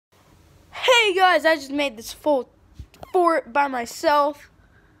Hey guys, I just made this full fort by myself.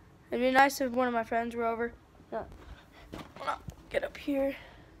 It'd be nice if one of my friends were over. No. Get up here,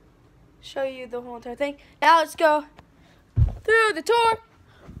 show you the whole entire thing. Now let's go through the tour.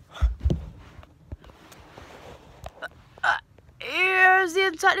 Here's the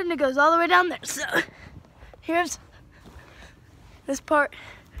inside and it goes all the way down there. So here's this part.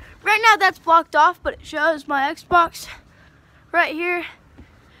 Right now that's blocked off, but it shows my Xbox. Right here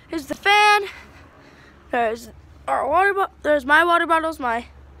is the fan. There's our there's my water bottles, my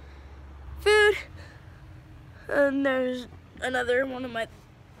food, and there's another one of my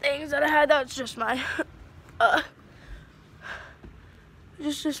things that I had. That's just my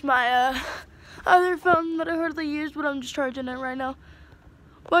other phone that I hardly use, but I'm just charging it right now.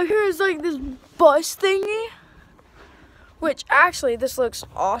 But here's like this bus thingy, which actually this looks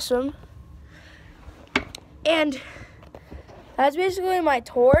awesome. And that's basically my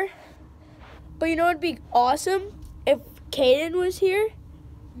tour. But you know what'd be awesome? If Caden was here.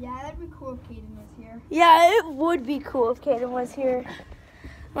 Yeah, that'd be cool if Caden was here. Yeah, it would be cool if Caden was here.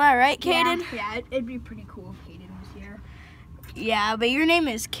 Am I right, Caden? Yeah, it'd be pretty cool if Caden was here. Yeah, but your name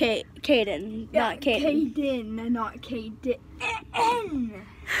is Caden, not Caden. Caden, not Caden.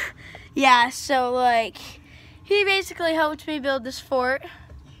 Yeah, so like, he basically helped me build this fort.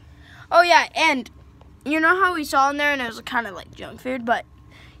 Oh yeah, and you know how we saw in there and it was kind of like junk food, but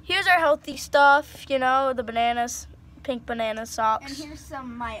here's our healthy stuff, you know, the bananas, pink banana socks. And here's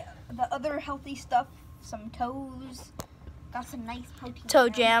some the other healthy stuff, some toes. Got some nice protein. Toe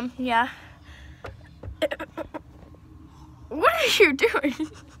jam, yeah. What are you doing?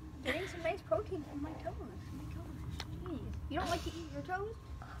 Getting some nice protein from my toes. Jeez. You don't like to eat your toes?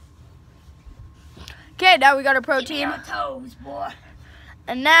 Okay, now we got our protein. Give me your toes, boy.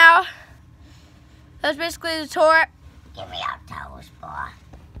 And now, that's basically the tour. Give me your toes, boy. Are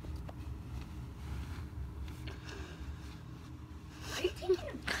you taking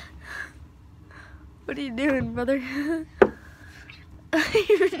What are you doing, brother? You're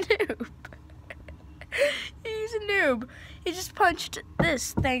a noob. He's a noob. He just punched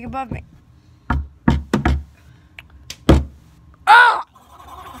this thing above me. Oh!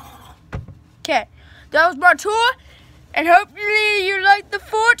 Okay, that was my tour, and hopefully you like the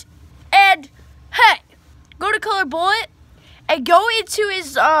fort. And hey, go to Color Bullet and go into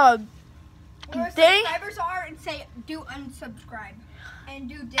his where thing. subscribers are and say do unsubscribe and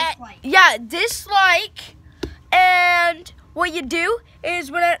do dislike. Yeah, dislike. And what you do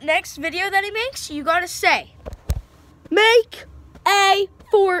is when the next video that he makes, you gotta say, make a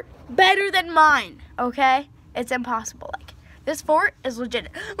fort better than mine. Okay? It's impossible. Like, this fort is legit.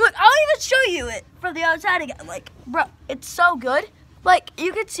 Look, I'll even show you it from the outside again. Like, bro, it's so good. Like,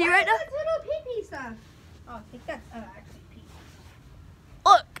 you can see right now. That's little pee-pee stuff. Oh, I think that's actually pee.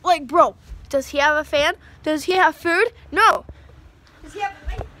 Look, like, bro, does he have a fan? Does he have food? No. Does he have a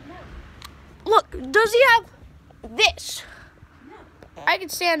light? No. Look, does he have this? No. I can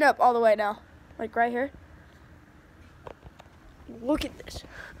stand up all the way now. Like, right here. Look at this.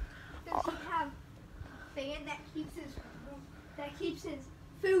 Does he have a fan that keeps his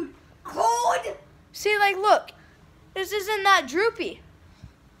food cold? See, like, look. This isn't that droopy.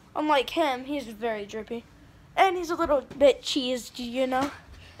 Unlike him, he's very droopy. And he's a little bit cheesed, you know.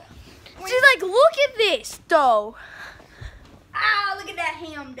 See, like, look at this, though. Ah, look at that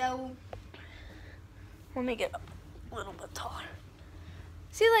ham, though. Let me get a little bit taller.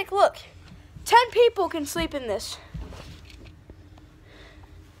 See, like, look. 10 people can sleep in this.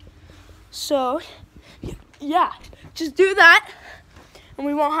 So, yeah, just do that, and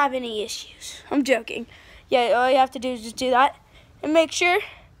we won't have any issues. I'm joking. Yeah, all you have to do is just do that, and make sure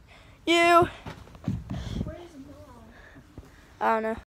you... Where's the ball? I don't know.